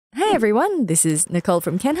Hey everyone, this is Nicole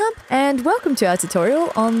from Kenhub, and welcome to our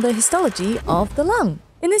tutorial on the histology of the lung.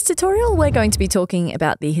 In this tutorial, we're going to be talking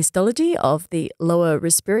about the histology of the lower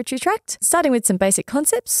respiratory tract, starting with some basic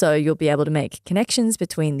concepts so you'll be able to make connections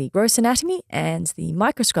between the gross anatomy and the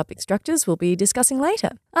microscopic structures we'll be discussing later.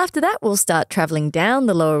 After that, we'll start traveling down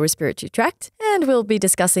the lower respiratory tract, and we'll be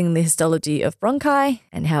discussing the histology of bronchi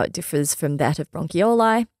and how it differs from that of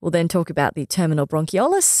bronchioli. We'll then talk about the terminal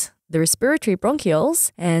bronchiolus, the respiratory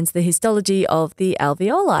bronchioles, and the histology of the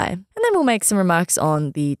alveoli. And then we'll make some remarks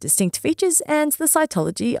on the distinct features and the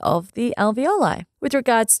cytology of the alveoli. With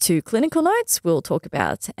regards to clinical notes, we'll talk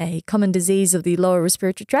about a common disease of the lower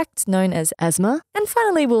respiratory tract known as asthma. And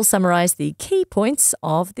finally, we'll summarize the key points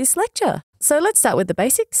of this lecture. So let's start with the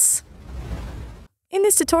basics. In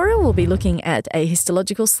this tutorial, we'll be looking at a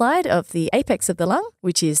histological slide of the apex of the lung,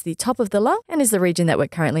 which is the top of the lung and is the region that we're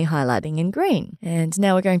currently highlighting in green. And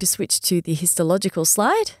now we're going to switch to the histological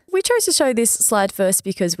slide. We chose to show this slide first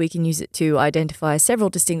because we can use it to identify several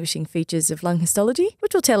distinguishing features of lung histology,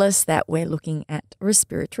 which will tell us that we're looking at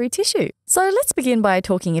respiratory tissue. So let's begin by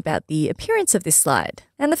talking about the appearance of this slide.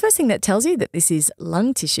 And the first thing that tells you that this is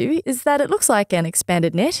lung tissue is that it looks like an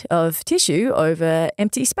expanded net of tissue over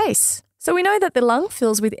empty space. So we know that the lung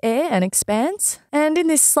fills with air and expands, and in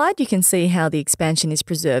this slide you can see how the expansion is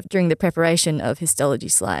preserved during the preparation of histology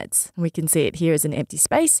slides. We can see it here as an empty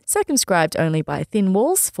space, circumscribed only by thin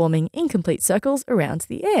walls forming incomplete circles around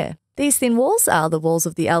the air. These thin walls are the walls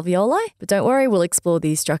of the alveoli, but don't worry, we'll explore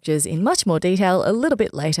these structures in much more detail a little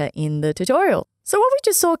bit later in the tutorial. So what we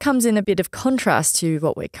just saw comes in a bit of contrast to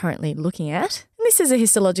what we're currently looking at. And this is a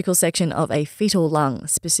histological section of a fetal lung,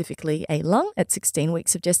 specifically a lung at 16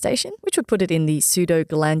 weeks of gestation, which would put it in the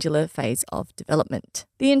pseudoglandular phase of development.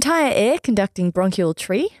 The entire air conducting bronchial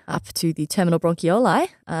tree up to the terminal bronchioli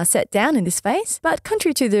are set down in this phase, but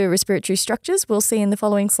contrary to the respiratory structures we'll see in the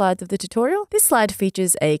following slides of the tutorial, this slide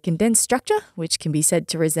features a condensed structure which can be said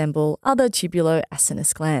to resemble other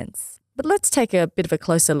tubuloacinous glands. But let's take a bit of a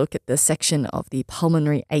closer look at the section of the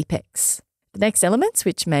pulmonary apex. The next elements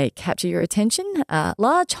which may capture your attention are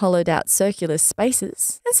large hollowed out circular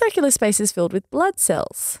spaces and circular spaces filled with blood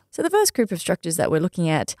cells. So the first group of structures that we're looking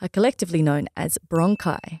at are collectively known as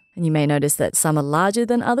bronchi. And you may notice that some are larger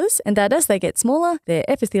than others and that as they get smaller, their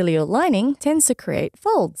epithelial lining tends to create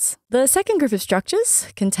folds. The second group of structures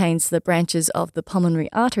contains the branches of the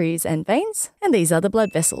pulmonary arteries and veins, and these are the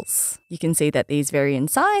blood vessels. You can see that these vary in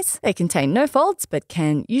size. They contain no folds but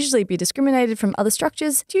can usually be discriminated from other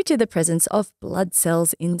structures due to the presence of blood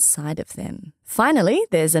cells inside of them. Finally,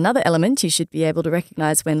 there's another element you should be able to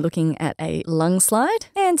recognize when looking at a lung slide,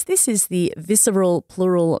 and this is the visceral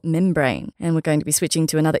pleural membrane. And we're going to be switching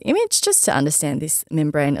to another image just to understand this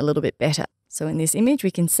membrane a little bit better. So in this image,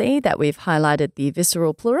 we can see that we've highlighted the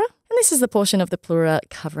visceral pleura, and this is the portion of the pleura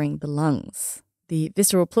covering the lungs. The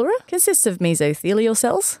visceral pleura consists of mesothelial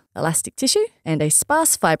cells, elastic tissue, and a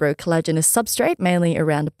sparse fibrocollagenous substrate mainly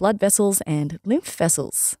around blood vessels and lymph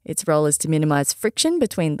vessels. Its role is to minimize friction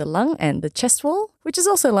between the lung and the chest wall, which is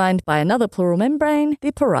also lined by another pleural membrane,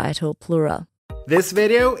 the parietal pleura. This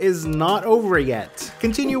video is not over yet.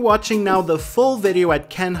 Continue watching now the full video at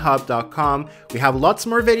kenhub.com. We have lots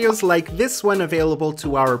more videos like this one available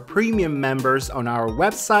to our premium members on our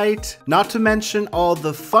website, not to mention all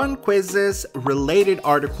the fun quizzes, related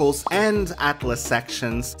articles, and atlas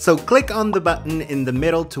sections. So click on the button in the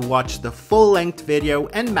middle to watch the full-length video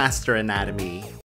and master anatomy.